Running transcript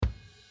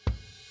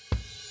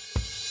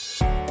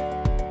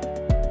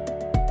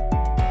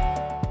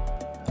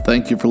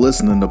Thank you for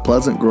listening to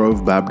Pleasant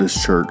Grove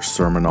Baptist Church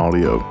Sermon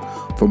Audio.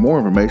 For more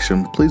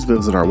information, please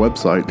visit our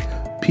website,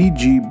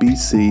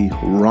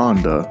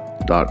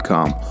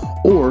 pgbcronda.com,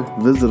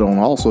 or visit on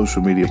all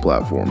social media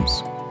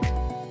platforms.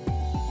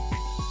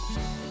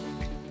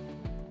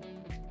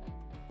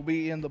 We'll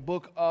be in the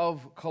book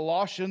of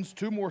Colossians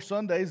 2 more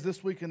Sundays,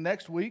 this week and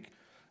next week,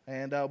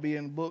 and I'll be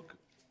in book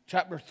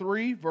chapter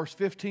 3, verse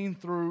 15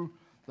 through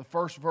the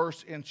first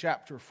verse in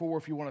chapter 4,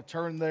 if you want to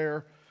turn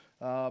there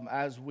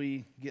as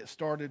we get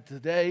started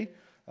today.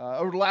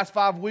 Over the last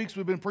 5 weeks,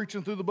 we've been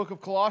preaching through the book of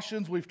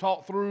Colossians. We've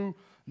talked through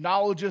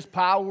knowledge is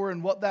power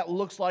and what that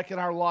looks like in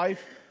our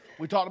life.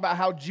 We talked about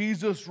how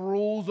Jesus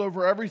rules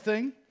over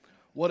everything,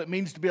 what it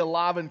means to be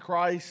alive in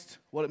Christ,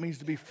 what it means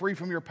to be free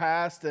from your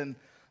past, and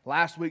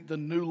last week, the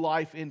new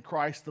life in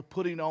Christ, the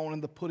putting on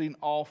and the putting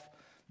off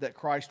that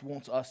Christ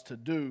wants us to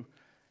do.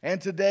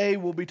 And today,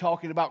 we'll be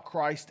talking about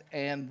Christ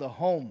and the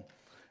home.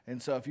 And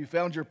so if you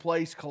found your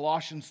place,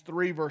 Colossians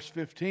 3, verse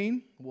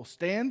 15, we'll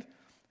stand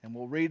and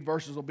we'll read.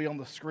 Verses will be on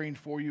the screen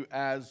for you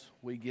as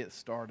we get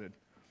started.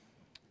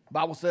 The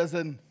Bible says,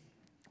 "And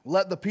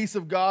let the peace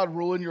of God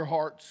rule in your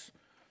hearts,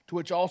 to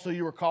which also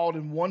you are called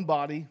in one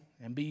body,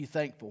 and be ye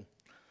thankful.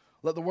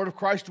 Let the word of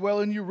Christ dwell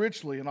in you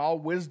richly in all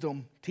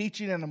wisdom,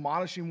 teaching and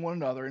admonishing one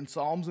another in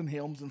psalms and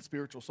hymns and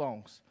spiritual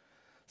songs,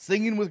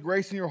 singing with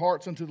grace in your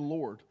hearts unto the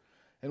Lord.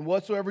 And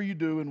whatsoever you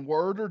do in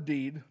word or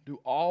deed,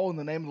 do all in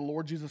the name of the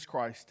Lord Jesus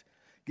Christ,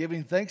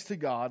 giving thanks to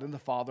God and the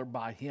Father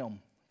by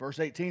him." Verse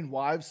 18,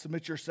 "Wives,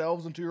 submit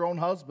yourselves unto your own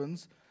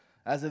husbands,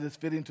 as it is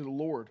fitting to the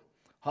Lord.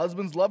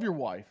 Husbands, love your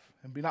wife,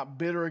 and be not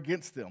bitter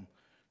against them.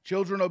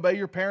 Children, obey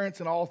your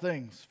parents in all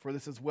things, for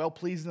this is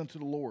well-pleasing unto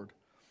the Lord.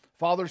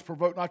 Fathers,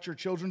 provoke not your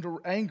children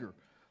to anger,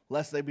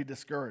 lest they be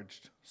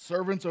discouraged.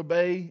 Servants,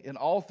 obey in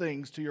all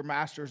things to your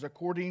masters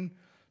according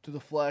to the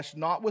flesh,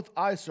 not with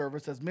eye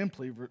service as men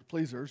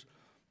pleasers,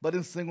 but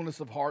in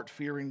singleness of heart,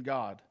 fearing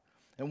God.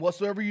 And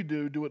whatsoever you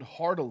do, do it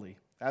heartily,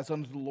 as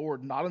unto the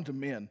Lord, not unto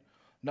men,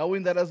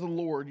 knowing that as the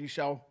Lord ye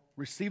shall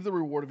receive the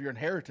reward of your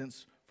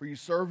inheritance, for you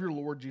serve your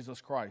Lord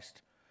Jesus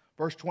Christ."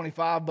 Verse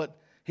 25, "But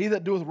he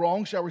that doeth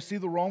wrong shall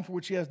receive the wrong for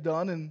which he has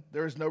done, and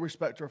there is no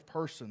respecter of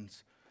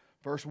persons."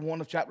 Verse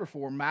 1 of chapter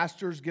 4,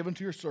 "Masters, give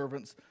unto your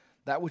servants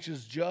that which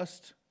is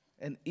just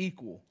and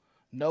equal,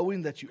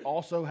 knowing that you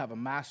also have a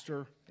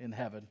master in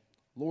heaven."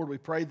 Lord, we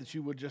pray that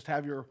you would just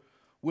have your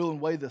will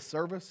and way this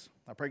service.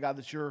 I pray, God,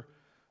 that your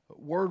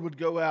word would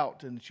go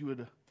out and that you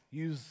would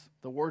use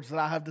the words that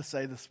I have to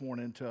say this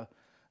morning to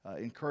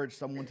encourage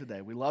someone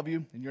today. We love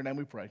you. In your name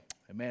we pray.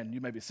 Amen.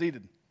 You may be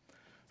seated.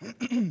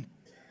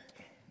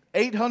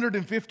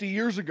 850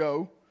 years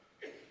ago,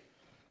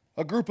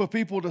 a group of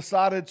people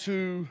decided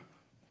to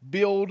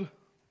build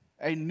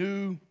a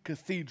new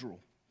cathedral.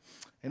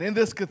 And in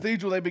this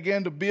cathedral, they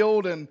began to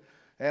build, and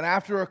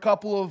after a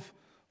couple of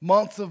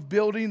months of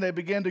building, they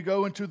began to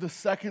go into the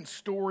second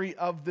story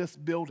of this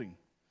building.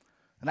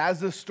 And as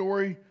this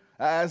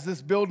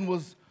building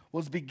was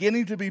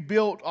beginning to be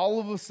built, all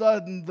of a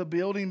sudden, the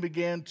building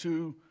began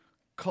to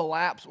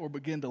collapse or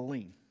begin to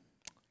lean.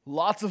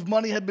 Lots of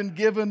money had been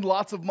given,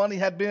 lots of money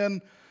had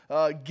been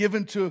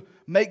given to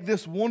make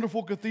this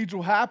wonderful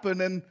cathedral happen,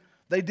 and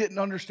they didn't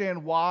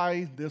understand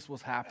why this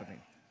was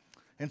happening.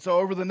 And so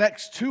over the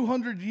next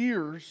 200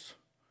 years,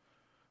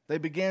 they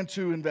began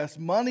to invest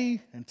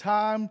money and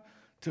time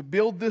to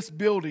build this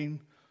building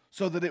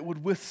so that it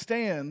would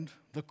withstand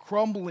the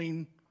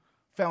crumbling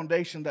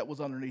foundation that was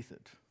underneath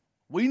it.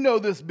 We know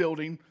this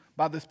building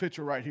by this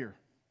picture right here,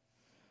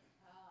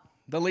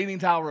 the Leaning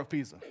Tower of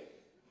Pisa.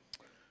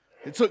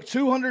 It took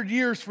 200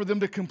 years for them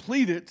to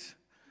complete it.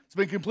 It's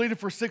been completed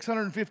for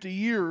 650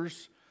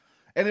 years,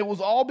 and it was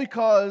all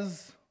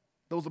because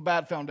there was a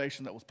bad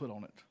foundation that was put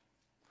on it.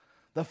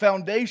 The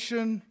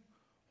foundation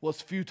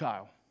was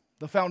futile.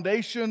 The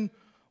foundation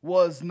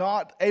was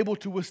not able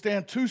to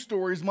withstand 2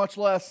 stories, much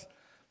less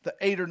the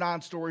 8 or 9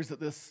 stories that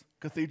this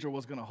cathedral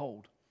was going to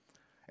hold.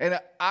 And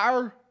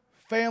our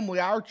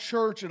family, our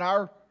church, and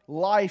our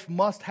life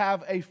must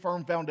have a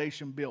firm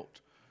foundation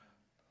built.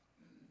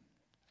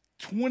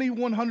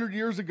 2,100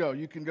 years ago,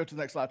 you can go to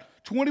the next slide.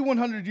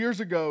 2,100 years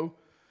ago,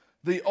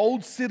 the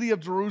old city of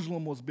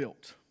Jerusalem was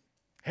built.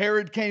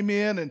 Herod came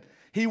in and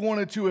he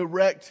wanted to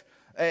erect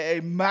a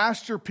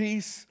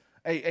masterpiece,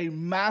 a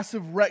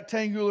massive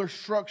rectangular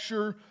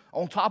structure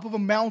on top of a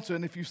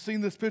mountain, if you've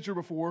seen this picture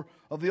before,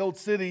 of the old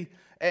city.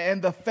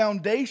 And the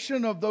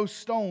foundation of those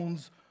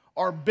stones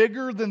are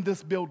bigger than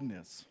this building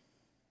is.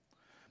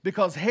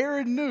 Because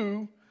Herod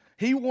knew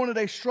he wanted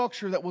a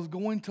structure that was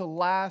going to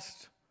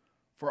last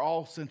for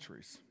all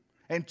centuries.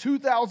 And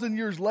 2,000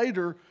 years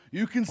later,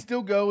 you can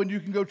still go and you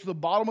can go to the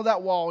bottom of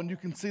that wall and you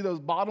can see those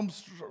bottom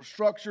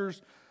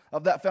structures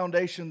of that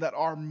foundation that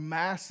are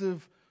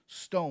massive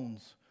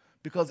stones.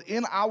 Because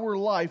in our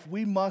life,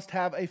 we must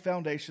have a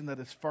foundation that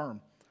is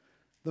firm.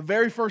 The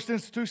very first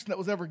institution that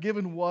was ever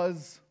given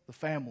was the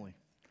family.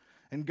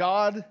 And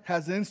God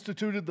has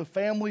instituted the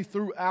family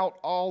throughout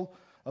all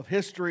of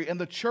history.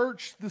 And the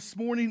church this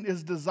morning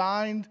is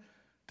designed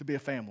to be a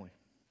family.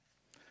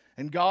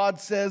 And God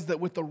says that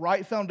with the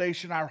right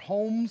foundation, our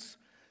homes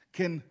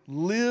can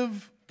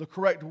live the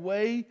correct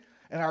way,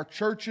 and our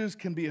churches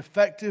can be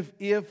effective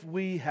if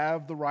we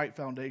have the right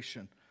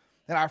foundation.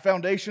 And our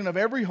foundation of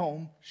every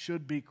home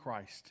should be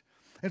Christ.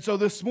 And so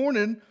this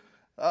morning,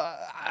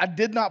 I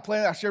did not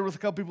plan, I shared with a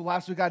couple people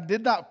last week, I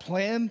did not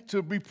plan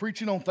to be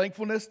preaching on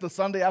thankfulness the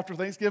Sunday after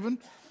Thanksgiving,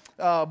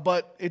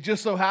 but it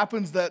just so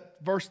happens that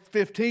verse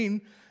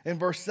 15 and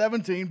verse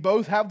 17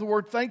 both have the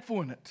word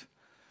thankful in it.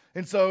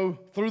 And so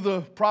through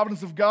the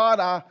providence of God,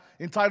 I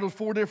entitled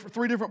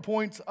three different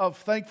points of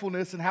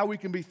thankfulness and how we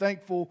can be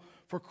thankful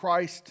for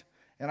Christ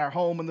in our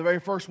home. And the very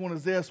first one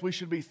is this: we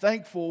should be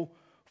thankful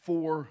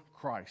for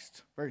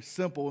Christ. Very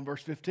simple. In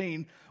verse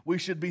 15, we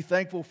should be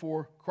thankful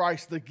for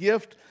Christ. The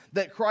gift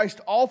that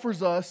Christ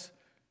offers us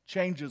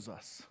changes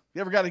us.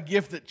 You ever got a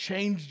gift that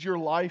changed your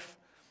life?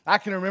 I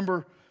can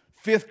remember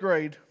 5th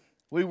grade.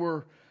 We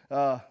were,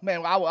 I'm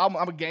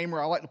a gamer.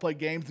 I like to play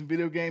games and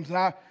video games.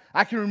 And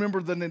I can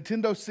remember the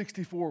Nintendo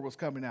 64 was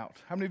coming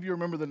out. How many of you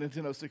remember the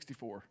Nintendo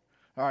 64?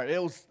 All right,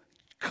 it was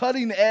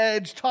cutting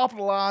edge, top of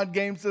the line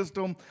game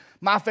system.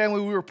 My family,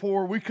 we were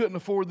poor. We couldn't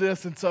afford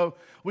this. And so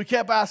we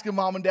kept asking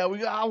Mom and Dad,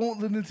 I want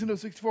the Nintendo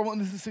 64. I want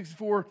the Nintendo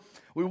 64.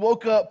 We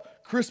woke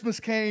up, Christmas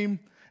came,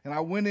 and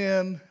I went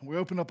in, and we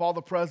opened up all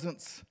the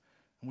presents,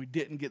 and we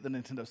didn't get the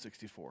Nintendo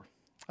 64.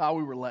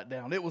 We were let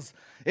down. I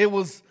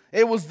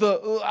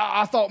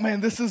thought, man,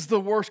 this is the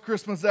worst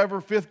Christmas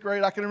ever, 5th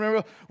grade. I can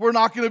remember we're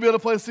not going to be able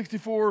to play the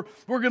 64.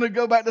 We're going to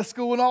go back to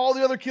school, and all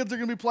the other kids are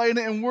going to be playing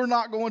it, and we're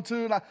not going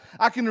to. And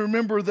I can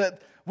remember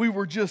that we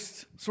were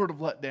just sort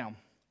of let down.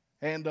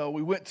 And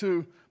we went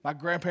to my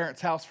grandparents'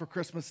 house for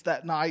Christmas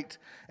that night,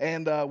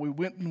 and we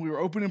went and we were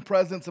opening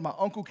presents, and my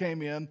uncle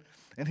came in,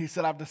 and he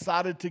said, I've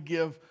decided to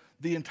give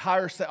the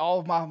entire set, all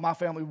of my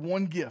family,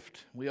 one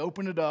gift. We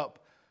opened it up,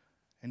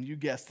 and you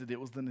guessed it, it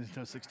was the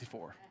Nintendo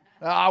 64.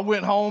 I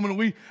went home, and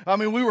we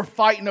were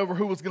fighting over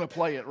who was going to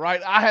play it, right?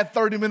 I had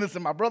 30 minutes,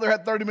 and my brother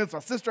had 30 minutes, my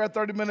sister had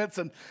 30 minutes,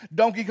 and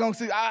Donkey Kong.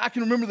 I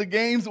can remember the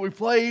games that we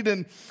played,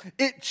 and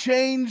it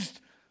changed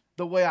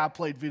the way I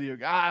played video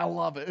games. I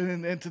love it.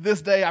 And to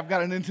this day, I've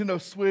got a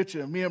Nintendo Switch,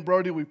 and me and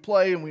Brody, we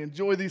play, and we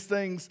enjoy these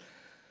things.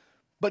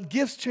 But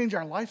gifts change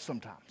our life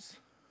sometimes.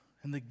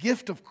 And the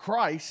gift of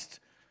Christ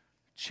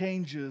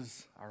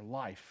changes our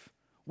life.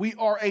 We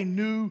are a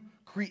new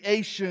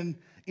creation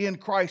in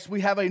Christ.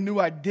 We have a new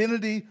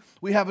identity.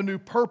 We have a new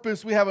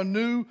purpose. We have a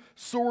new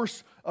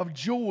source of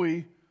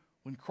joy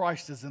when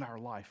Christ is in our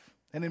life.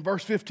 And in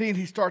verse 15,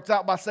 he starts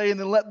out by saying,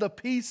 and let the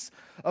peace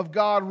of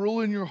God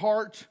rule in your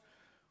heart,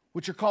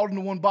 which are called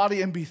into one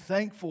body, and be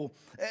thankful.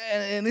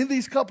 And in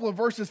these couple of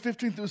verses,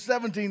 15 through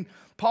 17,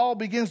 Paul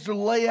begins to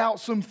lay out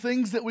some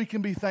things that we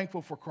can be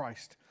thankful for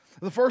Christ.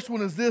 The first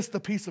one is this: the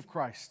peace of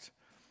Christ.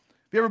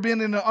 Have you ever been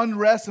in an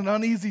unrest, an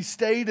uneasy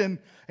state, and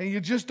you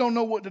just don't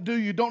know what to do?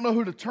 You don't know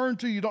who to turn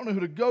to. You don't know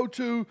who to go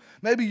to.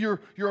 Maybe you're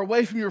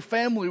away from your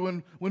family.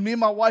 When me and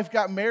my wife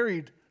got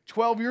married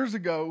 12 years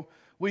ago,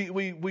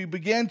 we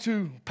began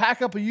to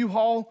pack up a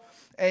U-Haul,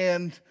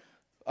 and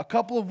a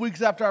couple of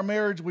weeks after our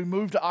marriage, we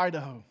moved to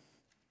Idaho.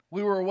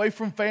 We were away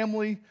from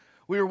family,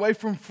 we were away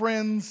from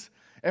friends,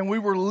 and we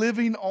were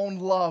living on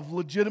love,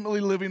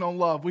 legitimately living on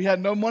love. We had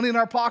no money in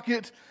our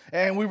pocket,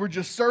 and we were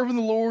just serving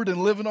the Lord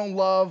and living on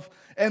love.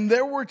 And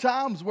there were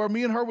times where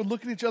me and her would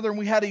look at each other, and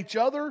we had each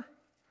other,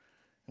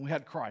 and we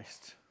had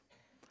Christ.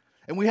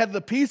 And we had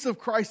the peace of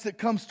Christ that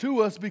comes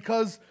to us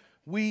because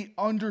we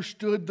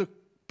understood the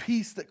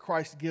peace that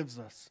Christ gives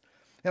us.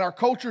 In our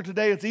culture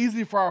today, it's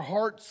easy for our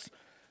hearts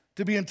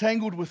to be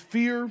entangled with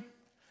fear,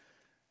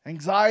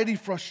 anxiety,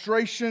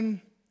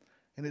 frustration,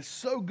 and it's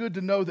so good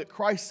to know that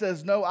Christ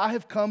says, no, I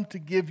have come to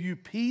give you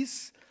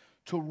peace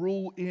to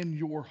rule in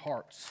your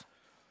hearts.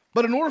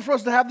 But in order for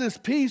us to have this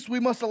peace,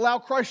 we must allow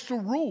Christ to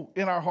rule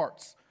in our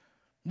hearts.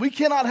 We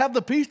cannot have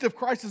the peace if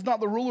Christ is not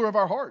the ruler of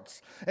our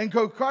hearts. And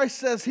Christ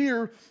says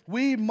here,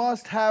 we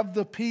must have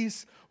the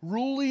peace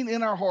ruling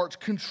in our hearts,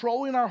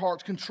 controlling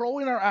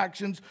our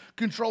actions,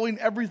 controlling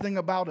everything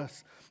about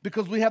us.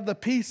 Because we have the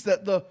peace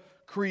that the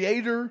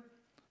Creator,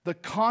 the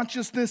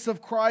consciousness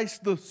of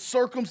Christ, the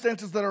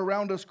circumstances that are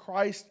around us,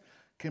 Christ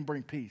can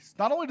bring peace.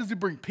 Not only does he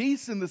bring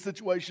peace in this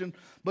situation,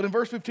 but in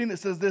verse 15 it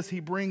says this: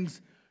 he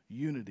brings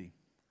unity.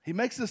 He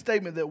makes the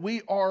statement that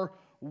we are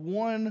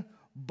one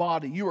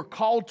body. You are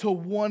called to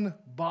one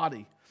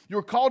body. You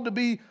are called to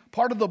be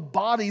part of the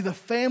body, the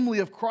family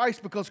of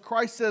Christ, because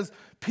Christ says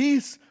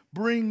peace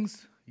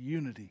brings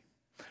unity.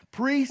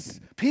 Peace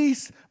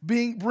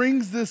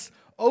brings this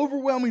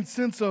overwhelming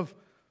sense of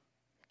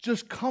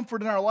just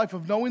comfort in our life,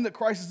 of knowing that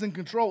Christ is in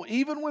control,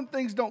 even when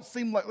things don't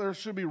seem like they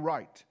should be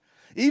right.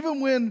 Even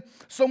when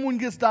someone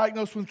gets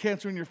diagnosed with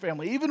cancer in your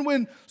family, even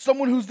when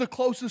someone who's the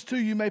closest to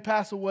you may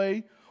pass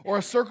away, or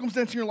a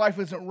circumstance in your life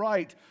isn't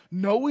right,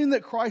 knowing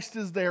that Christ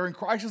is there and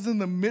Christ is in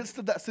the midst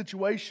of that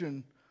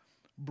situation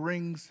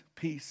brings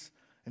peace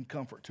and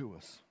comfort to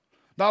us.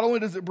 Not only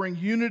does it bring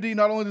unity,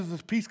 not only does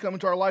this peace come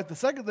into our life, the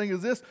second thing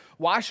is this: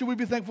 why should we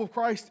be thankful for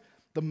Christ?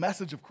 The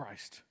message of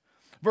Christ.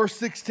 Verse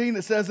 16,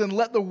 it says, and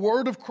let the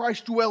word of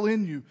Christ dwell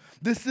in you.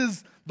 This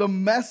is the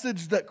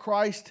message that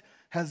Christ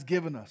has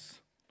given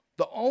us.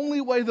 The only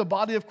way the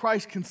body of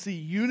Christ can see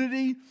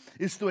unity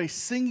is through a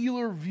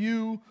singular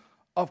view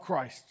of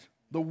Christ.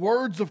 The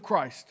words of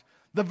Christ,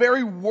 the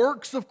very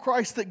works of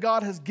Christ that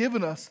God has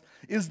given us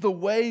is the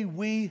way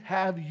we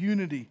have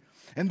unity.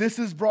 And this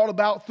is brought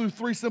about through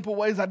three simple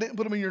ways. I didn't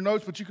put them in your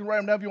notes, but you can write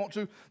them down if you want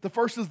to. The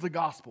first is the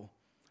gospel.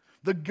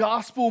 The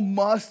gospel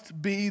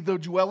must be the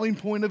dwelling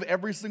point of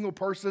every single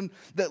person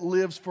that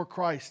lives for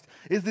Christ.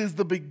 It is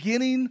the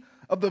beginning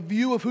of the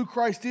view of who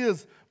Christ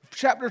is.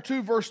 Chapter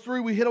 2, verse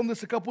 3, we hit on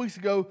this a couple weeks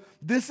ago.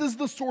 This is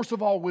the source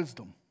of all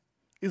wisdom,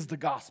 is the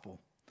gospel.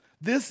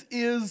 This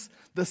is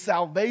the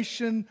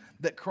salvation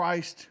that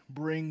Christ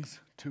brings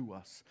to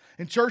us.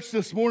 In church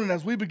this morning,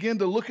 as we begin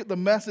to look at the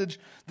message,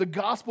 the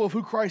gospel of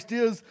who Christ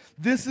is,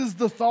 this is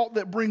the thought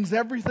that brings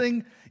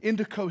everything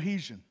into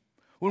cohesion.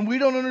 When we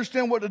don't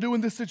understand what to do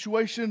in this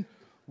situation,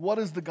 what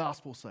does the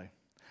gospel say?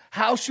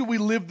 How should we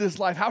live this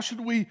life? How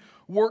should we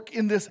work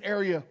in this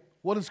area?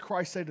 What does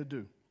Christ say to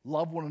do?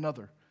 Love one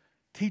another,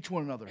 teach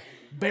one another,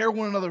 bear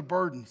one another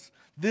burdens.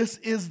 This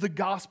is the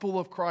gospel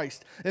of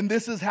Christ, and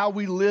this is how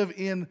we live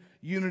in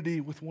unity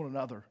with one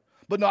another.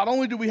 But not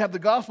only do we have the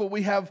gospel,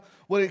 we have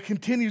what it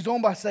continues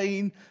on by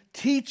saying,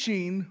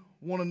 teaching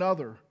one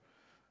another,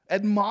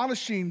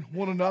 admonishing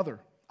one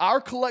another.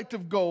 Our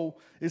collective goal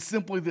is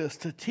simply this,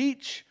 to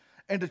teach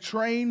and to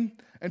train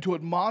and to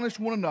admonish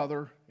one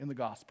another in the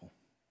gospel.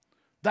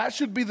 That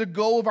should be the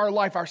goal of our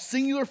life. Our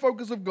singular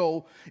focus of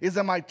goal is,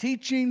 am I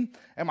teaching,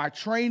 am I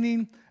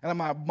training, and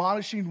am I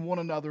admonishing one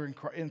another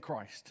in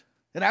Christ?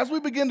 And as we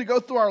begin to go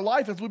through our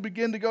life, as we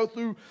begin to go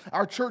through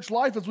our church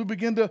life, as we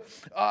begin to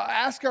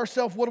ask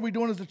ourselves, what are we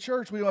doing as a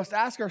church? We must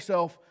ask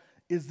ourselves,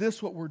 is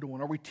this what we're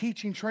doing? Are we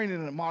teaching, training,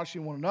 and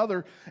admonishing one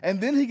another? And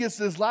then he gets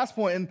to this last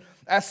point, and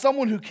as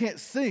someone who can't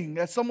sing,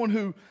 as someone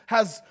who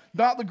has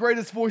not the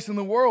greatest voice in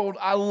the world,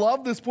 I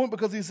love this point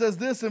because he says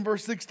this in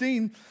verse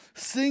 16,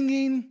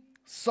 singing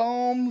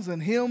psalms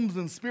and hymns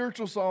and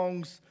spiritual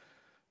songs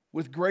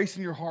with grace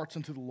in your hearts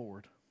unto the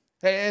Lord.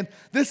 And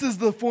this is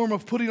the form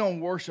of putting on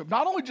worship.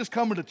 Not only just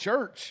coming to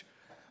church,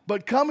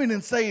 but coming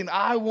and saying,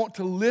 I want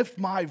to lift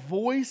my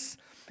voice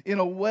in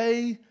a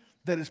way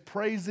that is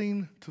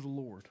praising to the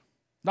Lord.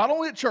 Not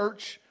only at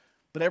church,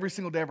 but every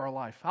single day of our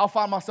life. I'll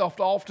find myself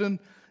often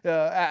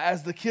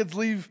as the kids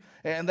leave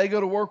and they go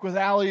to work with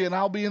Allie, and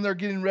I'll be in there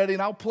getting ready,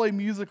 and I'll play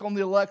music on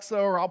the Alexa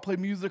or I'll play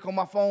music on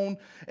my phone,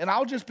 and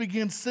I'll just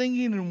begin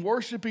singing and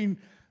worshiping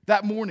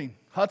that morning.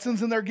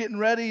 Hudson's in there getting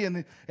ready,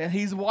 and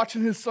he's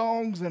watching his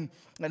songs, and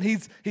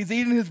he's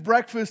eating his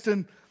breakfast,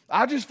 and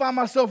I just find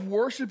myself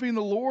worshiping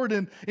the Lord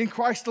in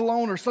Christ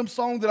alone, or some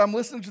song that I'm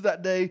listening to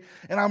that day,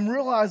 and I'm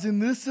realizing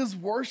this is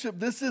worship,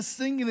 this is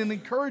singing and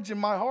encouraging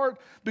my heart,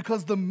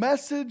 because the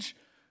message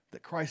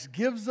that Christ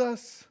gives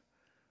us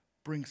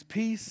brings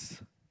peace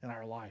in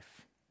our life.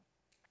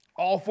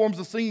 All forms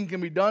of singing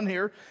can be done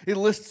here. It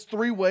lists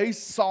three ways.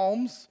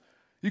 Psalms.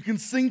 You can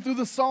sing through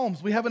the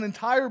Psalms. We have an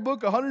entire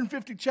book,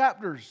 150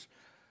 chapters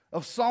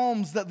of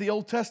Psalms that the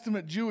Old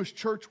Testament Jewish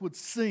church would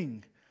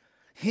sing.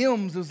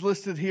 Hymns is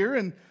listed here,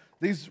 and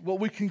these what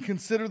we can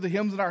consider the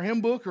hymns in our hymn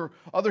book or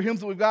other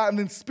hymns that we've got. And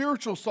then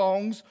spiritual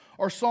songs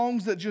are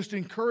songs that just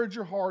encourage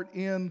your heart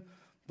in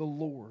the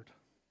Lord.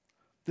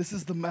 This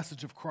is the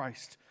message of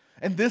Christ.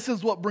 And this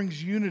is what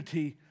brings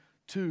unity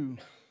to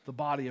the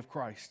body of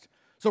Christ.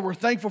 So we're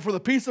thankful for the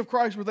peace of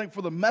Christ. We're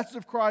thankful for the message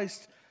of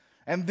Christ.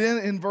 And then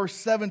in verse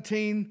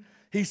 17,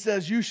 he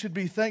says, you should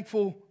be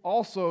thankful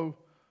also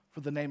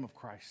for the name of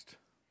Christ.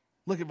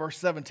 Look at verse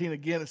 17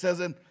 again. It says,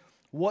 and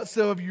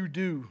whatsoever you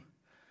do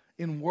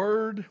in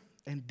word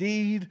and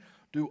deed,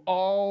 do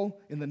all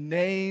in the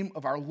name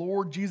of our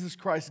Lord Jesus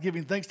Christ,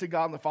 giving thanks to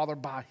God and the Father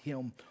by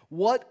him.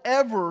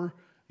 Whatever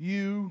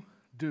you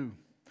do.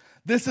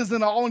 This is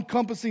an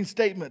all-encompassing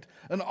statement,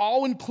 an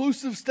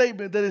all-inclusive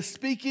statement that is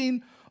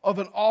speaking of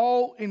an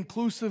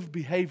all-inclusive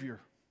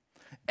behavior.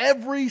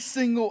 Every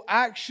single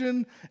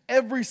action,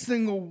 every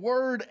single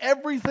word,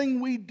 everything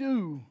we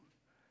do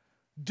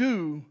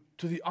to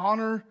the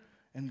honor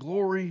and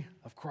glory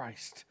of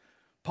Christ.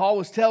 Paul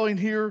was telling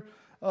here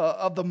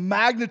of the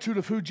magnitude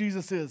of who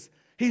Jesus is.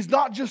 He's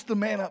not just the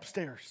man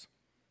upstairs.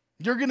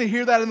 You're going to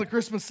hear that in the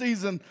Christmas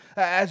season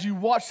as you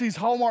watch these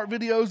Hallmark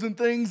videos and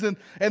things, and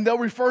they'll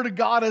refer to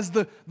God as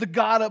the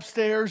God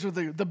upstairs or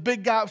the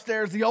big guy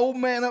upstairs, the old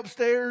man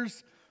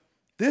upstairs.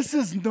 This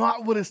is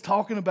not what it's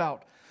talking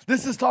about.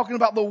 This is talking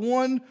about the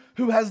one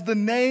who has the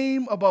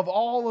name above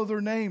all other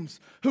names,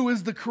 who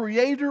is the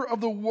creator of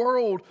the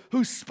world,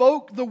 who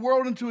spoke the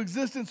world into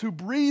existence, who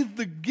breathed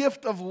the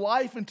gift of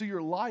life into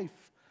your life.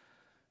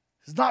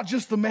 He's not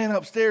just the man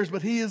upstairs,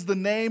 but he is the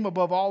name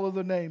above all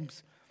other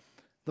names.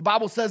 The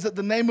Bible says that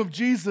the name of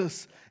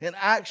Jesus in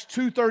Acts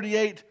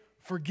 2:38,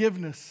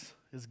 forgiveness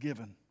is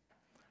given.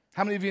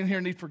 How many of you in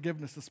here need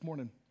forgiveness this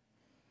morning?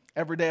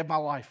 Every day of my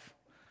life.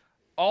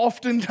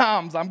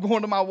 Oftentimes, I'm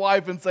going to my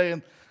wife and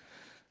saying,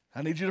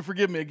 I need you to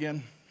forgive me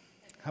again.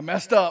 I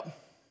messed up.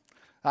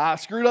 I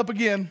screwed up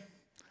again.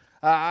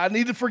 I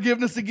needed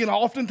forgiveness again.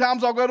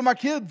 Oftentimes, I'll go to my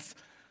kids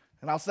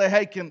and I'll say,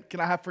 hey, can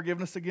I have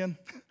forgiveness again?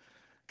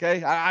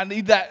 Okay, I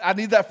need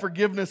that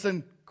forgiveness.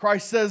 And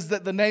Christ says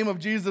that the name of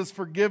Jesus,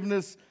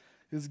 forgiveness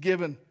is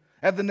given.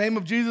 At the name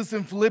of Jesus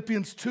in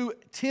Philippians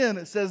 2:10,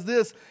 it says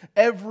this,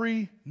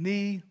 every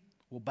knee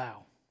will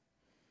bow.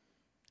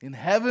 In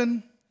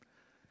heaven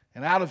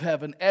and out of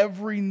heaven,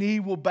 every knee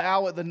will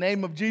bow at the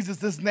name of Jesus.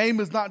 This name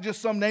is not just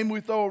some name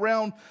we throw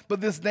around, but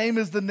this name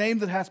is the name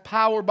that has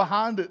power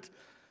behind it.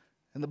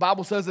 And the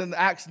Bible says in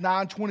Acts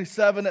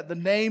 9:27, at the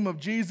name of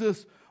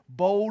Jesus,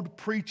 bold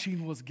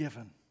preaching was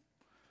given.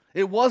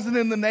 It wasn't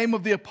in the name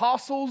of the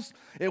apostles.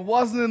 It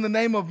wasn't in the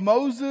name of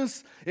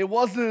Moses. It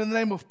wasn't in the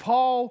name of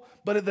Paul.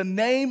 But at the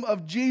name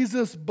of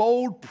Jesus,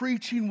 bold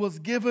preaching was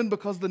given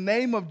because the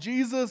name of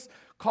Jesus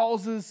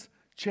causes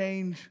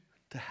change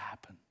to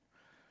happen.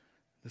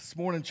 This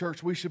morning,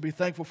 church, we should be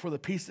thankful for the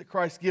peace that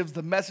Christ gives,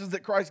 the message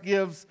that Christ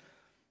gives,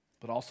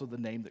 but also the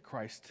name that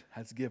Christ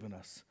has given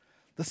us.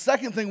 The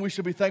second thing we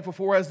should be thankful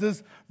for as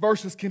these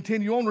verses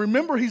continue on,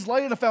 remember he's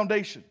laying a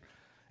foundation.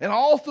 And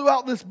all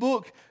throughout this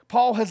book,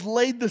 Paul has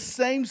laid the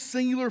same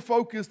singular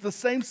focus, the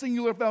same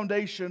singular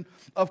foundation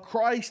of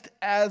Christ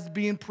as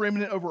being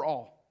preeminent over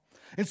all.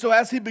 And so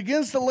as he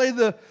begins to lay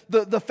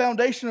the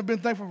foundation of being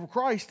thankful for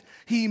Christ,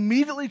 he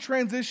immediately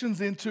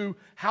transitions into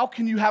how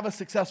can you have a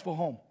successful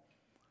home?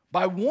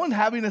 By one,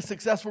 having a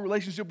successful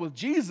relationship with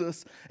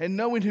Jesus and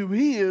knowing who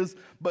he is,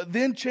 but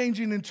then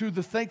changing into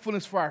the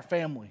thankfulness for our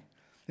family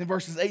in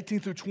verses 18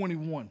 through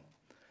 21.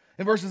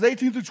 In verses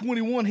 18 through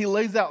 21, he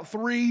lays out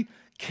three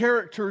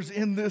characters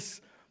in this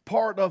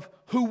part of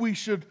who we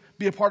should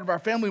be a part of our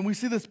family. And we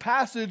see this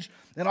passage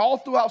and all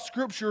throughout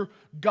Scripture,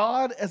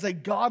 God as a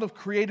God of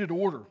created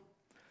order.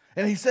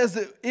 And he says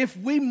that if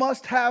we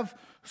must have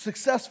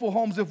successful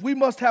homes, if we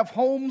must have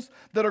homes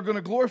that are going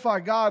to glorify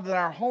God, then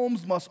our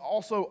homes must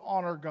also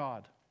honor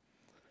God.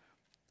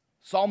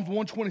 Psalms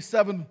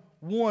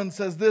 127:1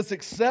 says this,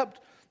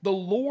 except the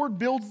Lord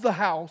builds the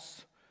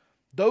house,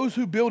 those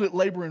who build it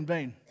labor in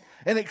vain.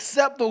 And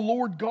except the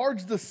Lord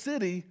guards the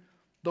city,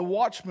 the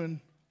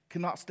watchman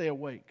cannot stay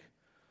awake.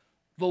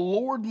 The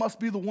Lord must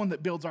be the one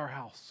that builds our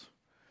house.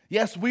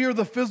 Yes, we are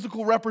the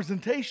physical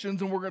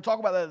representations, and we're going to talk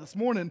about that this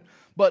morning,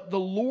 but the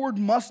Lord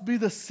must be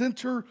the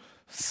center,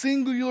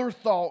 singular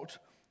thought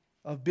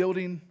of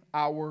building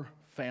our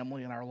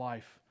family and our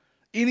life.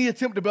 Any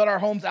attempt to build our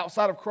homes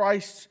outside of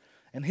Christ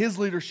and his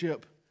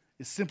leadership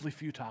is simply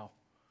futile.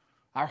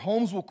 Our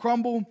homes will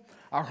crumble,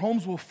 our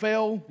homes will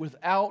fail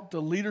without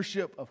the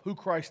leadership of who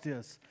Christ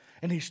is.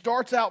 And he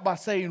starts out by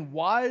saying,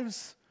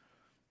 wives,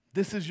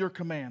 this is your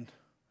command.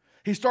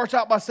 He starts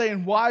out by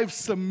saying, wives,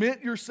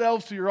 submit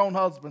yourselves to your own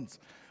husbands,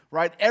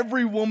 right?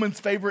 Every woman's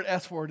favorite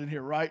S word in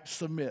here, right?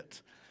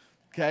 Submit.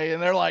 Okay,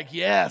 and they're like,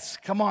 yes,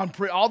 come on.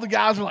 All the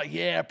guys are like,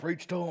 yeah,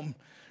 preach to them.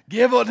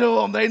 Give it to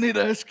them. They need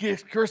it's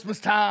Christmas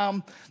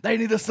time. They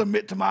need to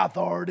submit to my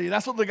authority.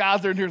 That's what the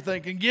guys are in here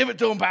thinking. Give it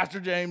to them, Pastor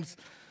James.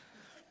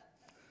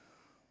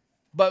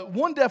 But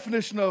one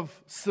definition of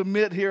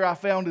submit here I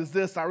found is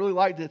this. I really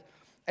liked it.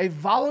 A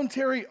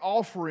voluntary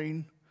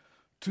offering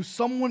to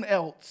someone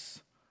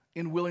else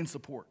in willing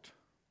support.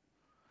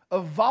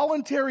 A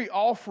voluntary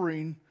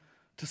offering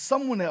to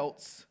someone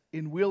else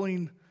in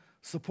willing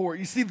support.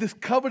 You see, this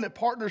covenant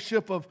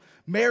partnership of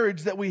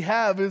marriage that we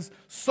have is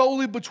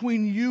solely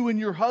between you and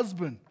your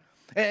husband.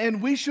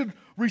 And we should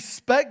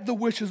respect the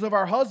wishes of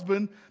our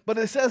husband, but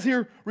it says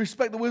here,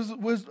 respect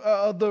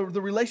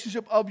the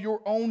relationship of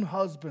your own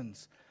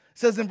husbands. It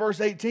says in verse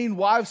 18,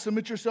 wives,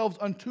 submit yourselves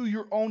unto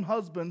your own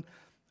husband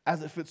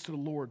as it fits to the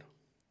Lord.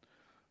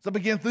 So I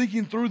began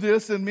thinking through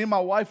this, and me and my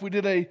wife, we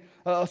did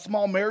a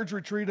small marriage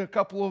retreat a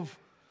couple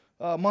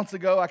of months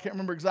ago. I can't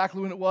remember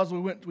exactly when it was.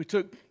 We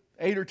took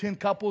 8 or 10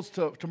 couples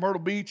to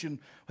Myrtle Beach, and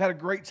we had a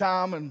great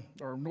time,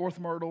 or North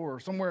Myrtle, or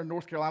somewhere in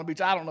North Carolina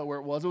Beach. I don't know where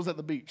it was. It was at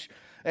the beach.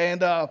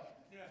 And I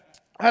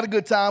had a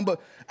good time.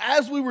 But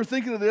as we were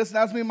thinking of this, and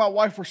as me and my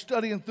wife were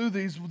studying through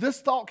these,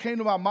 this thought came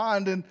to my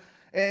mind, and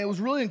it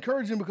was really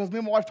encouraging because me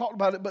and my wife talked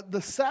about it. But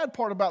the sad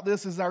part about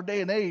this is our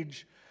day and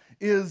age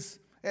is,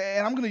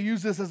 and I'm going to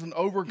use this as an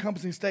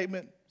over-encompassing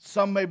statement.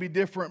 Some may be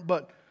different,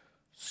 but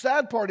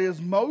sad part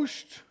is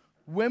most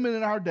women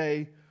in our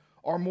day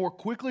are more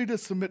quickly to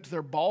submit to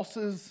their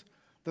bosses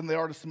than they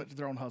are to submit to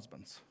their own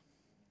husbands.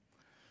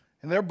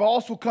 And their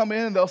boss will come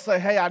in and they'll say,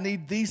 hey, I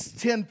need these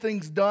 10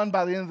 things done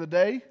by the end of the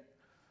day.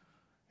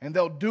 And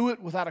they'll do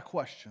it without a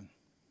question.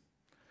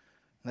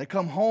 And they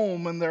come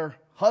home and their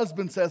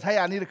husband says, hey,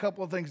 I need a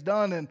couple of things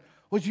done. And,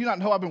 well, do you not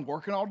know I've been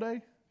working all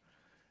day?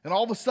 And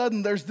all of a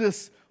sudden there's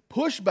this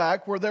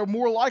pushback where they're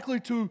more likely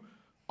to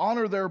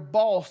honor their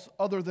boss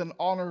other than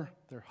honor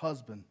their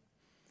husband.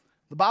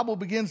 The Bible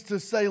begins to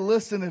say,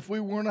 listen, if we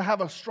want to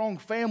have a strong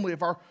family,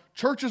 if our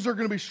churches are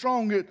going to be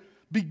strong, it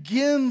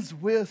begins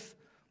with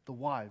the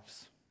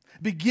wives.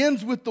 It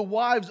begins with the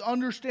wives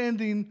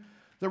understanding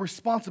the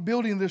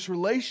responsibility in this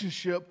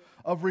relationship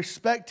of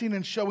respecting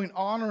and showing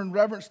honor and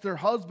reverence to their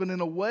husband in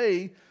a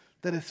way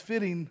that is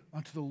fitting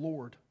unto the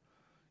Lord.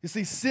 You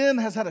see, sin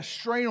has had a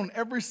strain on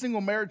every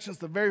single marriage since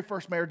the very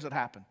first marriage that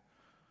happened.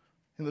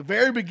 In the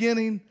very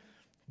beginning,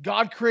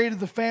 God created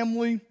the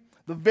family,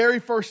 the very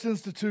first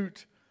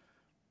institute,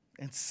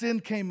 and sin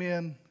came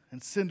in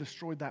and sin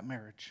destroyed that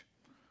marriage.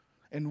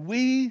 And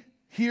we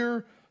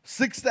here,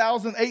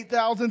 6,000,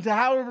 8,000, to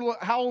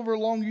however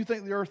long you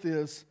think the earth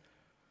is,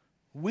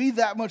 we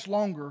that much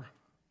longer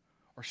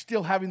are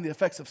still having the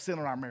effects of sin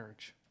in our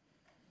marriage.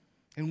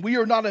 And we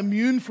are not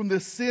immune from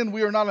this sin.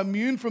 We are not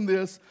immune from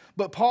this.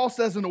 But Paul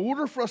says in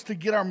order for us to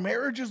get our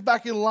marriages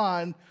back in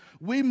line,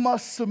 we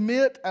must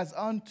submit as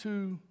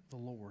unto the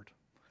Lord.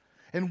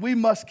 And we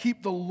must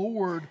keep the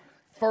Lord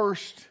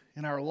first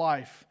in our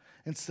life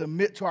and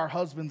submit to our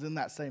husbands in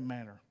that same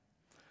manner.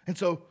 And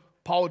so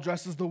Paul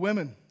addresses the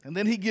women. And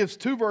then he gives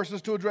 2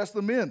 verses to address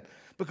the men,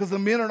 because the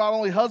men are not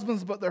only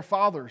husbands, but they're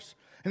fathers.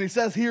 And he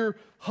says here,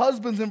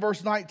 husbands in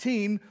verse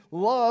 19,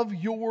 love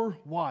your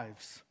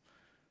wives.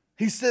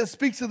 He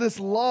speaks of this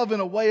love in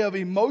a way of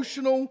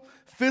emotional,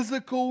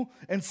 physical,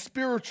 and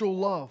spiritual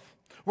love.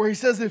 Where he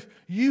says if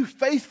you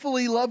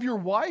faithfully love your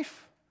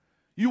wife,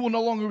 you will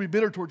no longer be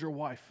bitter towards your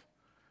wife.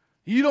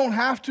 You don't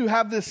have to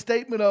have this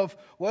statement of,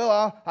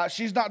 well,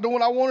 she's not doing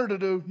what I want her to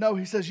do. No,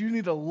 he says you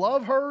need to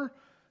love her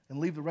and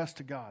leave the rest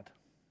to God.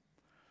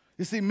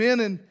 You see, men,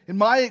 in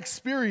my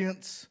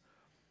experience,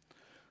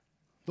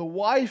 the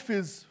wife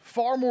is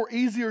far more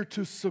easier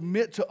to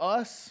submit to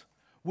us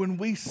when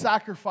we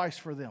sacrifice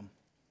for them.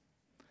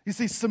 You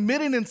see,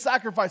 submitting and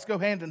sacrifice go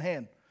hand in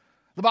hand.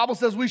 The Bible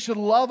says we should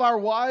love our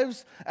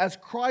wives as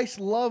Christ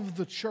loved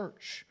the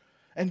church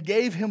and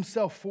gave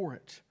himself for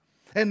it.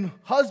 And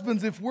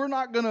husbands, if we're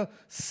not going to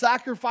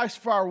sacrifice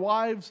for our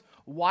wives,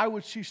 why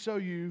would she show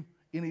you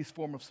any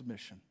form of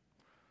submission?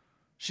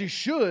 She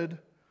should,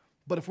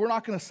 but if we're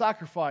not going to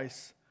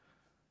sacrifice,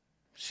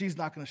 she's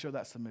not going to show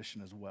that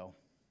submission as well.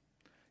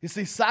 You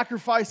see,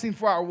 sacrificing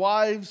for our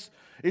wives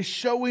is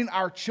showing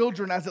our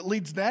children, as it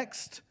leads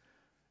next,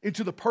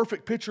 into the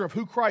perfect picture of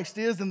who Christ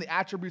is and the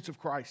attributes of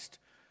Christ.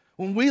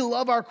 When we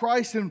love our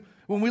Christ and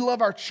when we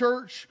love our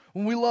church,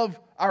 when we love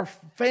our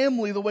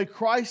family the way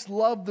Christ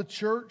loved the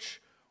church,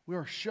 we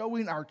are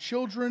showing our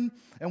children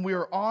and we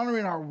are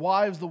honoring our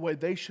wives the way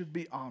they should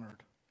be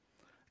honored.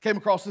 I came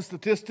across this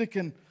statistic,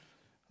 and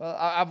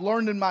I've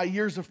learned in my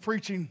years of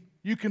preaching,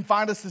 you can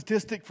find a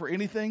statistic for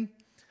anything.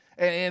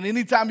 And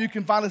anytime you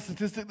can find a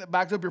statistic that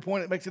backs up your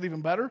point, it makes it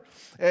even better.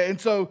 And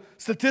so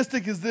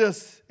statistic is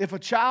this: if a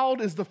child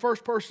is the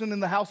first person in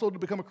the household to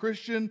become a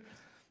Christian,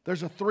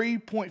 there's a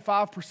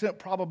 3.5%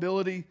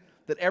 probability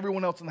that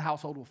everyone else in the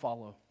household will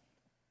follow.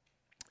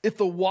 If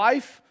the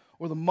wife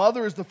or the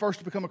mother is the first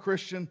to become a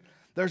Christian,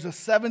 there's a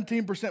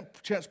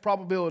 17% chance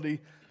probability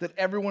that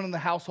everyone in the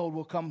household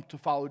will come to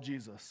follow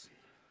Jesus.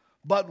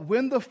 But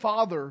when the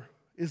father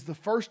is the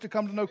first to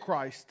come to know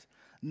Christ,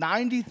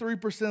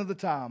 93% of the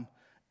time,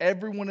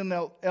 everyone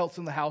else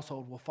in the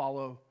household will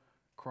follow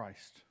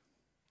Christ.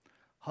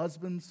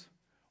 Husbands,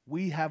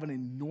 we have an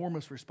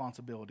enormous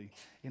responsibility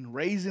in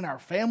raising our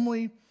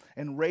family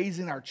and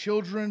raising our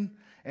children,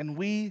 and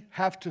we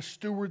have to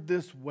steward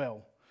this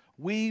well.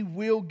 We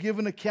will give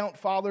an account,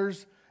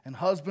 fathers and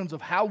husbands,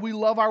 of how we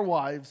love our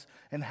wives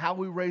and how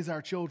we raise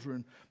our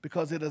children,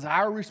 because it is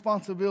our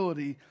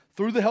responsibility,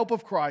 through the help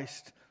of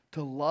Christ,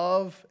 to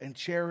love and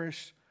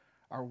cherish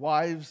our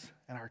wives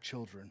and our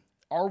children.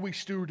 Are we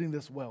stewarding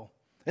this well?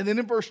 And then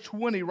in verse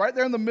 20, right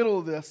there in the middle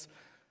of this,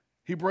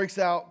 he breaks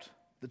out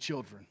the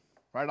children,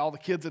 right? All the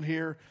kids in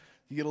here,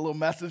 you get a little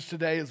message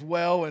today as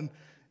well. And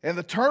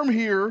the term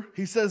here,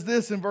 he says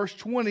this in verse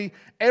 20,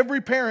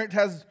 every parent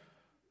has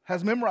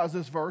memorized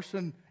this verse,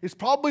 and it's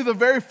probably the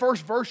very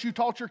first verse you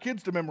taught your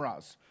kids to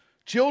memorize.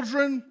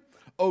 Children,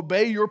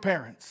 obey your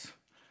parents,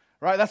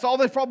 right? That's all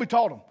they've probably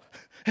taught them.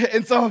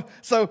 And so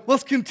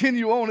let's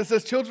continue on. It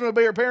says, children,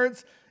 obey your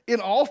parents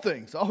in all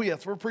things. Oh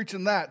yes, we're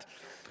preaching that.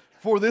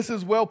 For this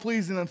is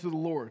well-pleasing unto the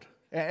Lord.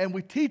 And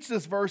we teach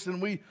this verse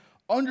and we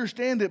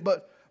understand it,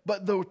 but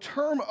the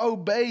term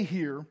obey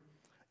here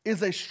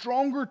is a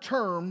stronger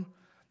term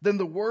than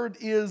the word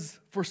is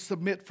for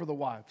submit for the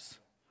wives.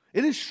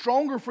 It is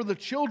stronger for the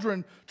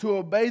children to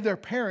obey their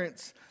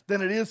parents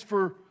than it is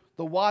for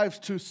the wives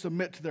to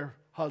submit to their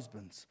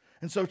husbands.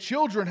 And so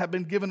children have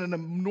been given an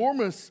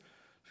enormous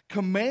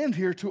command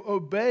here to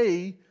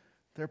obey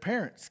their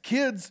parents.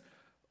 Kids,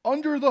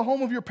 under the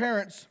home of your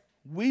parents,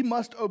 we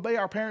must obey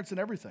our parents in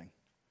everything.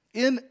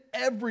 In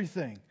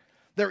everything.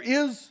 There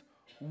is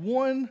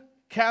one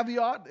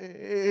caveat.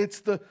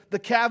 It's the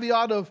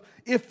caveat of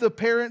if the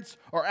parents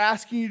are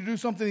asking you to do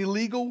something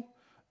illegal,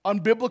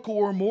 unbiblical,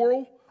 or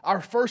immoral,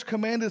 our first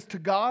command is to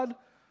God.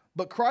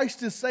 But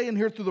Christ is saying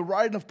here through the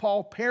writing of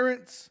Paul,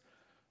 parents,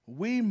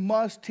 we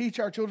must teach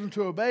our children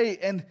to obey.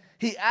 And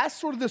he asked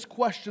sort of this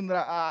question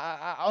that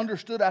I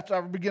understood after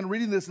I began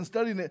reading this and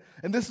studying it.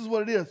 And this is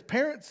what it is.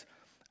 Parents,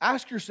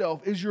 ask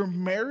yourself, is your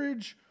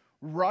marriage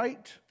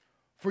right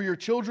for your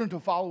children to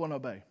follow and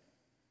obey?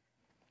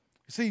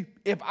 See,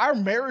 if our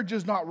marriage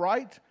is not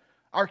right,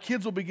 our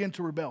kids will begin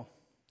to rebel.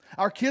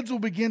 Our kids will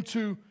begin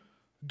to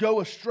go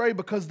astray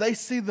because they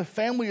see the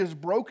family is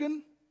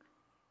broken.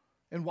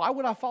 And why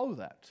would I follow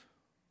that?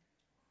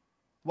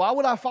 Why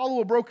would I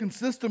follow a broken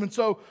system? And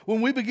so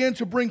when we begin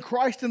to bring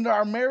Christ into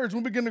our marriage,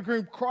 when we begin to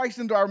bring Christ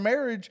into our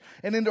marriage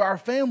and into our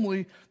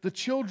family, the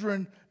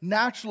children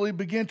naturally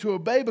begin to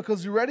obey,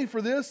 because you ready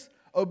for this?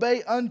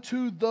 obey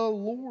unto the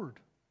Lord.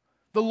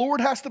 The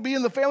Lord has to be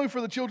in the family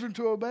for the children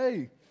to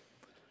obey.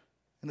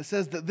 And it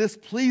says that this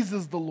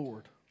pleases the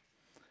Lord.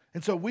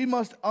 And so we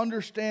must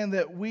understand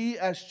that we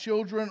as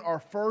children are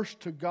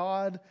first to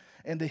God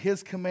and to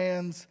His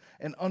commands,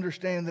 and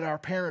understand that our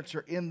parents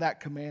are in that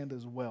command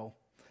as well.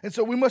 And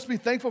so we must be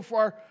thankful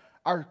for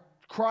our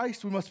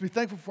Christ. We must be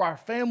thankful for our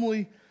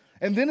family.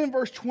 And then in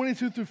verse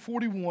 22 through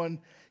 41,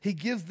 he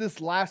gives this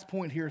last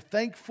point here,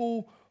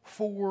 thankful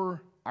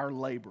for our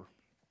labor.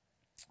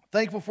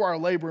 Thankful for our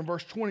labor. In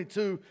verse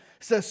 22,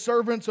 it says,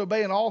 servants,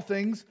 obey in all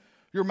things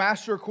your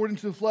master according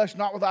to the flesh,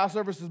 not with eye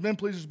service as men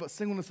pleasers, but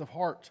singleness of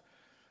heart.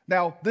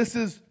 Now, this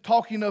is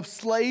talking of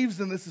slaves,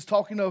 and this is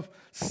talking of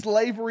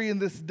slavery in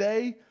this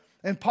day.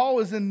 And Paul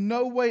is in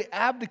no way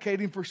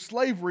abdicating for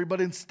slavery, but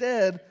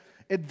instead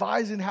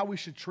advising how we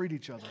should treat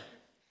each other.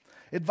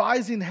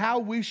 Advising how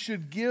we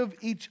should give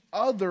each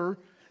other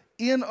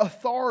in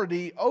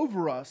authority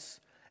over us,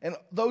 and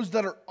those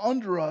that are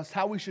under us,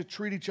 how we should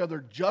treat each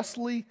other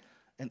justly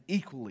and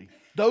equally.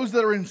 Those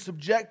that are in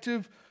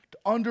subjective to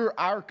under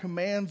our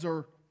commands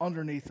or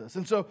underneath us.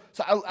 And so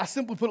I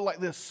simply put it like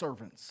this,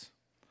 servants.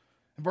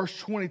 In verse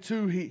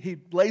 22, he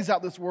lays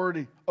out this word,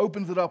 he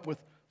opens it up with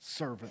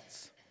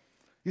servants.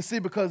 You see,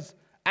 because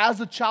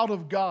as a child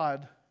of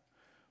God,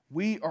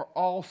 we are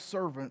all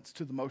servants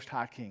to the Most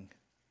High King.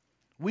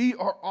 We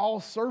are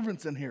all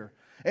servants in here.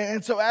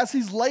 And so as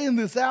he's laying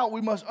this out,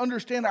 we must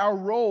understand our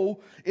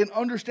role in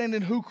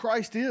understanding who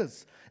Christ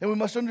is. And we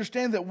must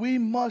understand that we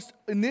must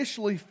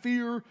initially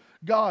fear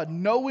God.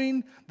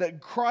 Knowing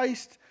that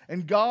Christ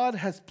and God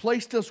has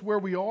placed us where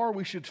we are,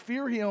 we should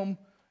fear Him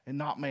and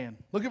not man.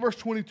 Look at verse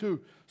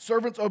 22.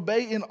 Servants,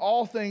 obey in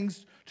all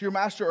things to your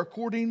master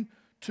according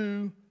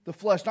to the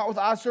flesh. Not with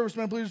eye service,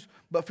 man, please,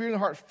 but fearing the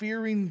heart,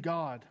 fearing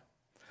God.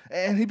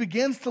 And he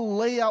begins to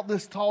lay out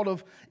this thought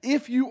of,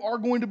 if you are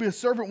going to be a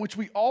servant, which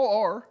we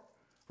all are,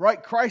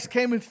 right? Christ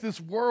came into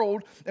this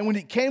world, and when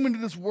he came into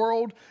this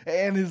world,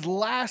 and his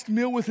last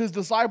meal with his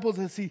disciples,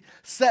 as he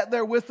sat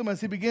there with them,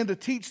 as he began to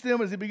teach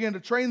them, as he began to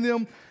train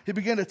them, he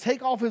began to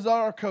take off his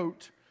outer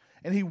coat,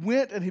 and he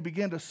went and he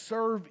began to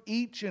serve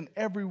each and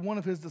every one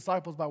of his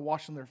disciples by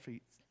washing their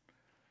feet.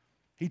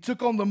 He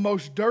took on the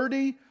most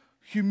dirty,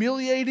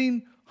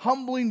 humiliating,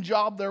 humbling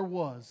job there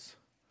was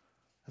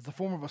as the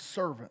form of a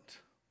servant.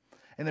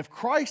 And if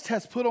Christ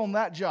has put on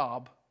that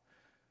job,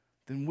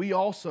 then we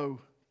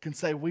also can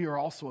say we are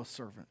also a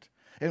servant.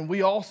 And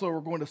we also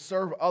are going to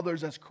serve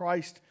others as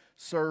Christ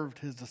served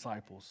his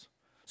disciples.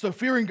 So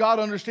fearing God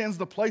understands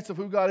the place of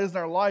who God is in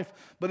our life,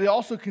 but it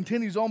also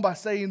continues on by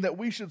saying that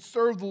we should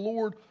serve the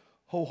Lord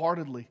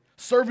wholeheartedly.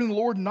 Serving the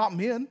Lord, not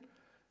men,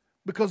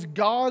 because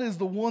God is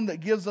the one that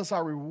gives us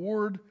our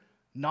reward,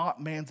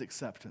 not man's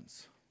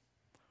acceptance.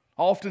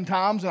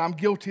 Oftentimes, and I'm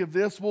guilty of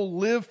this, we'll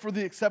live for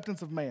the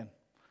acceptance of man.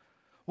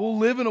 We'll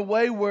live in a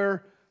way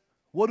where,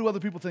 what do other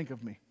people think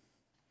of me?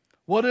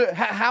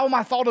 How am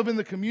I thought of in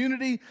the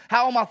community?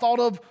 How am I thought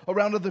of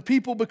around other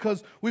people?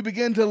 Because we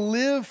begin to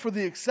live for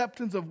the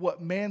acceptance of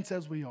what man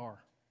says we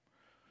are.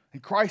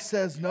 And Christ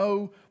says,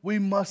 no, we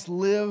must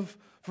live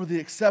for the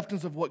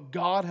acceptance of what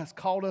God has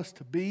called us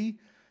to be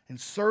and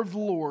serve the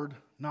Lord,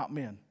 not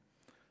men.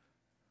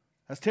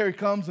 As Terry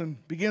comes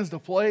and begins to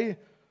play,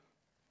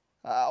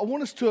 I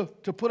want us to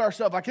put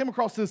ourselves, I came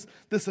across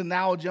this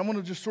analogy. I want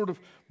to just sort of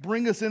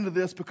bring us into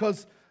this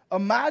because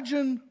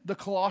imagine the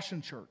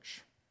Colossian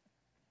church.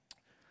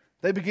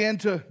 They began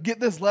to get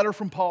this letter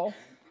from Paul.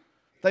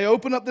 They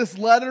open up this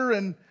letter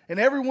and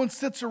everyone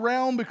sits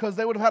around because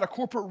they would have had a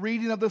corporate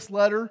reading of this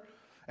letter.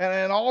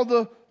 And all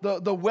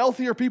the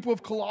wealthier people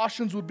of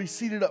Colossians would be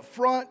seated up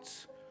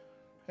front.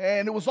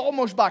 And it was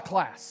almost by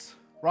class,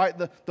 right?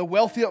 The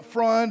wealthy up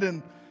front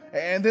and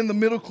then the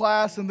middle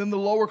class and then the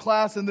lower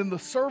class. And then the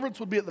servants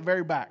would be at the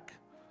very back.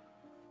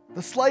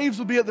 The slaves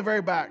would be at the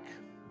very back.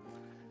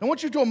 I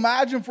want you to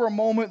imagine for a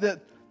moment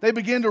that they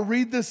began to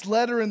read this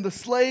letter and the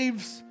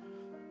slaves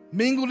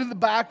mingled in the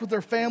back with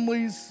their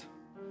families.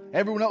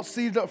 Everyone else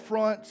seated up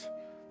front.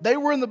 They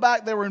were in the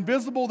back. They were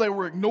invisible. They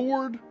were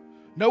ignored.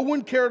 No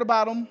one cared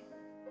about them.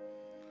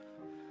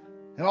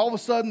 And all of a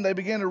sudden, they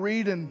began to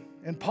read,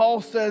 and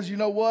Paul says, you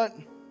know what?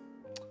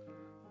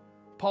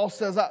 Paul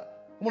says, I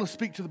want to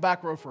speak to the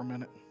back row for a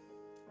minute.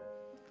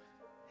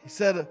 He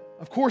said,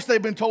 of course,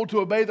 they've been told to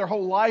obey their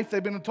whole life.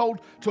 They've been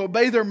told to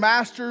obey their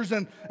masters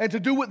and to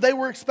do what they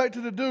were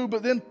expected to do.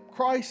 But then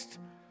Christ,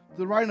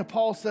 the writing of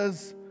Paul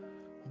says,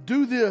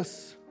 do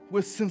this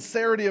with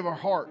sincerity of our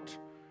heart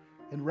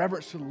and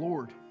reverence to the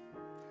Lord.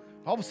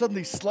 All of a sudden,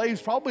 these slaves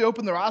probably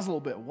opened their eyes a little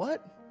bit.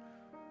 What?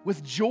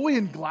 With joy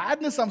and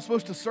gladness, I'm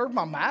supposed to serve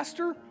my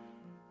master?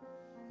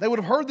 They would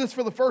have heard this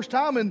for the first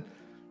time, and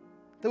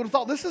they would have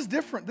thought, this is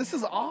different. This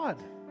is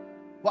odd.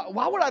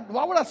 Why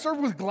would I serve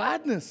with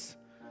gladness?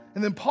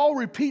 And then Paul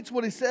repeats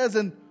what he says,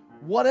 and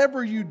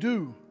whatever you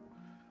do,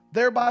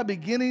 thereby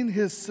beginning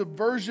his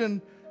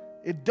subversion,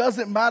 it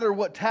doesn't matter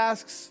what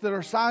tasks that are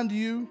assigned to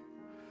you.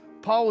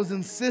 Paul is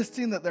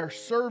insisting that they're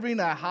serving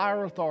a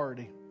higher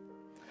authority.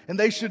 And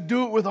they should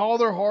do it with all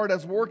their heart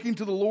as working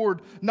to the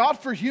Lord,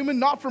 not for human,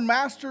 not for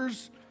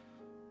masters,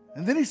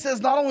 And then he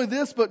says not only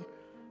this, but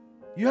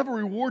you have a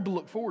reward to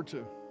look forward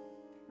to.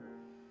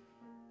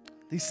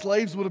 These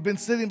slaves would have been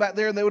sitting back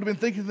there and they would have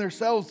been thinking to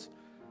themselves,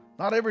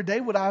 not every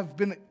day would I have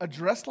been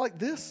addressed like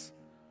this.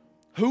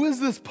 Who is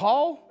this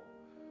Paul?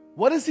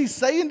 What is he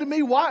saying to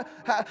me? Why?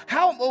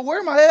 Where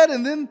am I at?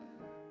 And then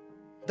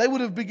they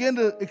would have begun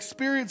to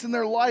experience in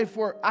their life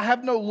where I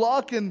have no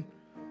luck and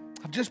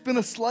I've just been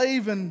a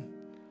slave, and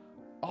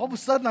all of a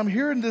sudden I'm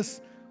hearing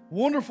this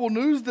wonderful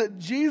news that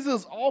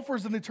Jesus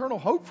offers an eternal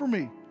hope for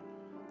me.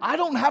 I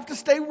don't have to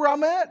stay where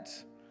I'm at.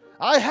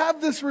 I have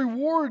this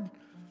reward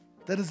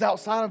that is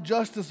outside of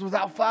justice, was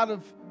outside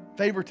of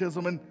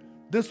favoritism, and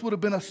this would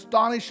have been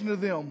astonishing to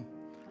them.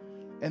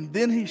 And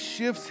then he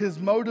shifts his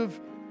motive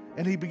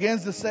and he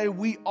begins to say,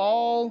 we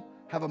all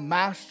have a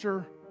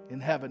master in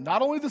heaven.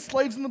 Not only the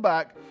slaves in the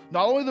back,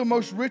 not only the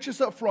most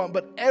richest up front,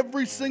 but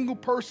every single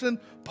person.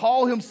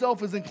 Paul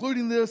himself is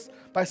including this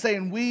by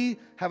saying we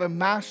have a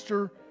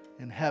master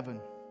in heaven.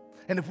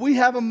 And if we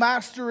have a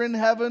master in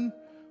heaven,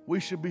 we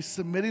should be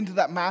submitting to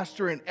that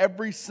master in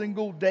every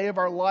single day of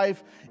our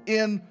life,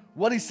 in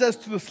what he says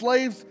to the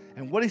slaves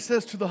and what he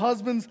says to the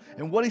husbands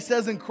and what he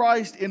says in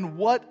Christ. In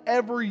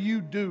whatever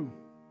you do,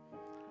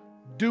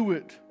 do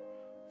it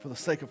for the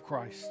sake of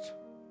Christ.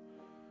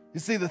 You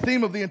see, the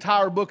theme of the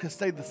entire book has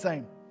stayed the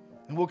same.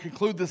 And we'll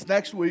conclude this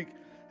next week.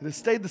 It has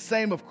stayed the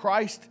same, of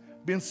Christ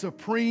being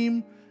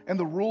supreme and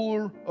the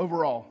ruler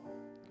over all.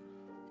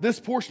 This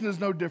portion is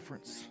no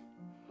difference.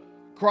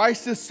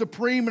 Christ is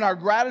supreme in our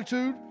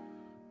gratitude.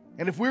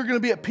 And if we're going to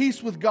be at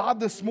peace with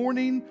God this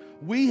morning,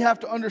 we have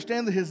to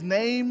understand that his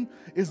name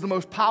is the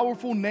most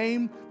powerful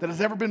name that has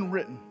ever been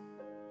written.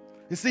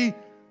 You see,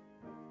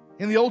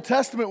 in the Old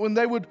Testament,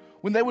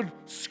 when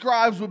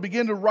scribes would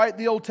begin to write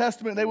the Old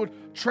Testament, they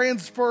would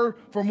transfer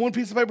from one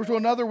piece of paper to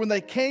another. When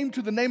they came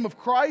to the name of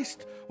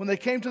Christ, when they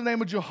came to the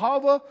name of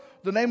Jehovah,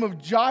 the name of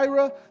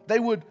Jireh, they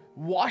would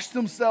wash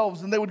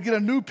themselves and they would get a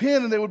new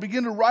pen and they would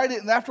begin to write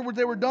it. And afterwards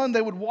they were done,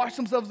 they would wash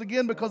themselves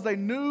again, because they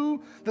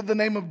knew that the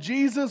name of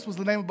Jesus was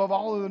the name above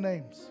all other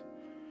names.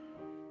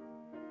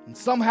 And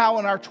somehow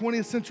in our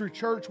 20th century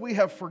church, we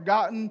have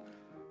forgotten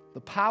the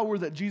power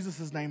that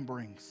Jesus' name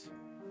brings.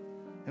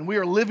 And we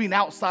are living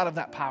outside of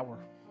that power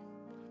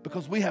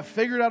because we have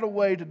figured out a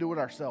way to do it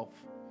ourselves.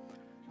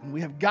 And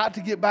we have got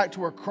to get back to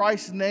where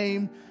Christ's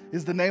name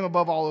is the name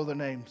above all other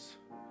names.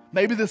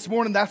 Maybe this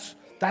morning that's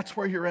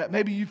where you're at.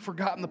 Maybe you've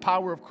forgotten the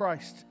power of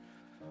Christ.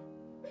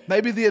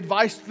 Maybe the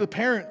advice to the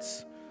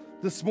parents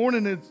this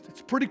morning is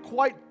it's pretty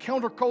quite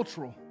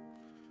countercultural.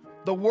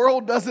 The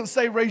world doesn't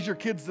say raise your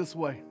kids this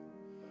way.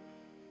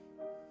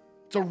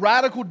 It's a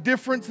radical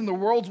difference in the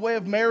world's way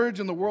of marriage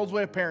and the world's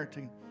way of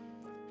parenting.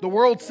 The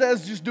world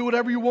says just do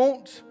whatever you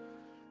want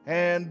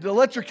and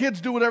let your kids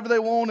do whatever they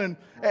want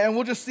and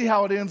we'll just see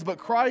how it ends. But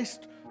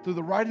Christ, through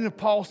the writing of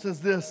Paul, says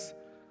this.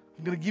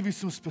 I'm going to give you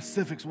some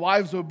specifics.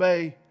 Wives,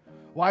 obey.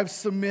 Wives,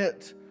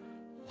 submit.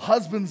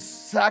 Husbands,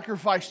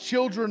 sacrifice.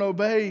 Children,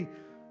 obey.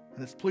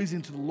 And it's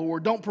pleasing to the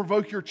Lord. Don't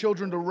provoke your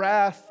children to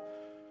wrath,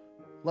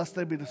 lest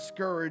they be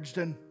discouraged.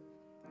 And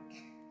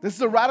this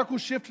is a radical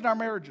shift in our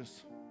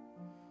marriages.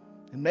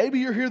 And maybe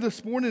you're here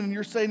this morning and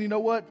you're saying, you know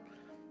what?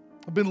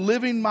 I've been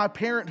living my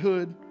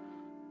parenthood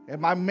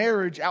and my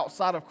marriage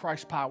outside of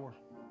Christ's power.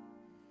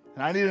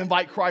 And I need to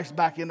invite Christ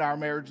back into our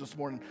marriage this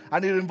morning. I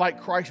need to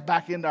invite Christ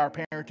back into our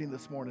parenting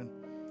this morning.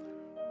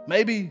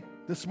 Maybe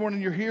this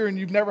morning you're here and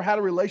you've never had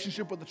a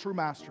relationship with the true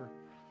master.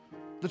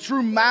 The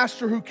true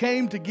master who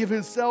came to give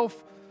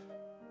himself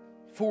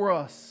for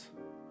us.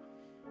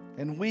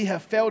 And we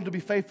have failed to be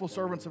faithful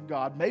servants of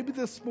God. Maybe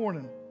this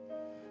morning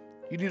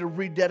you need to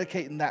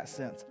rededicate in that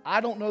sense.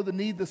 I don't know the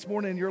need this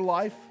morning in your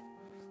life.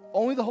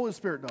 Only the Holy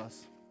Spirit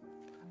does.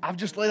 I've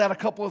just laid out a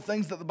couple of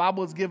things that the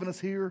Bible has given us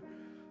here.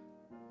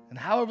 And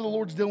however the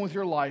Lord's dealing with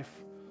your life,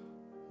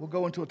 we'll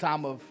go into a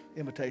time of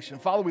invitation.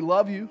 Father, we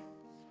love you.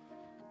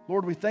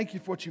 Lord, we thank you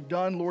for what you've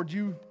done. Lord,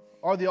 you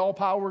are the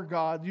all-power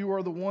God. You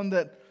are the one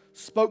that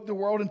spoke the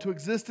world into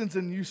existence,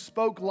 and you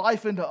spoke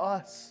life into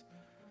us.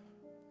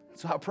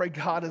 So I pray,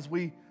 God, as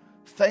we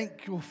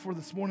thank you for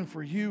this morning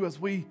for you, as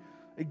we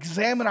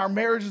examine our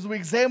marriages, as we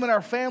examine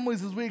our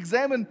families, as we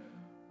examine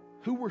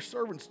who we're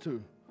servants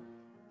to,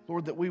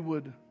 Lord, that we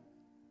would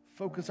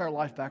focus our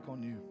life back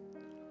on you.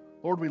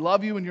 Lord, we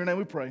love you. In your name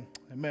we pray.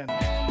 Amen.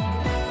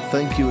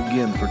 Thank you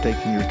again for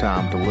taking your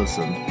time to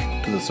listen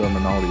to the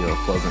sermon audio of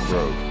Pleasant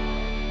Grove.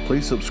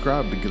 Please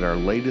subscribe to get our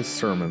latest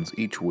sermons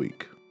each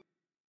week.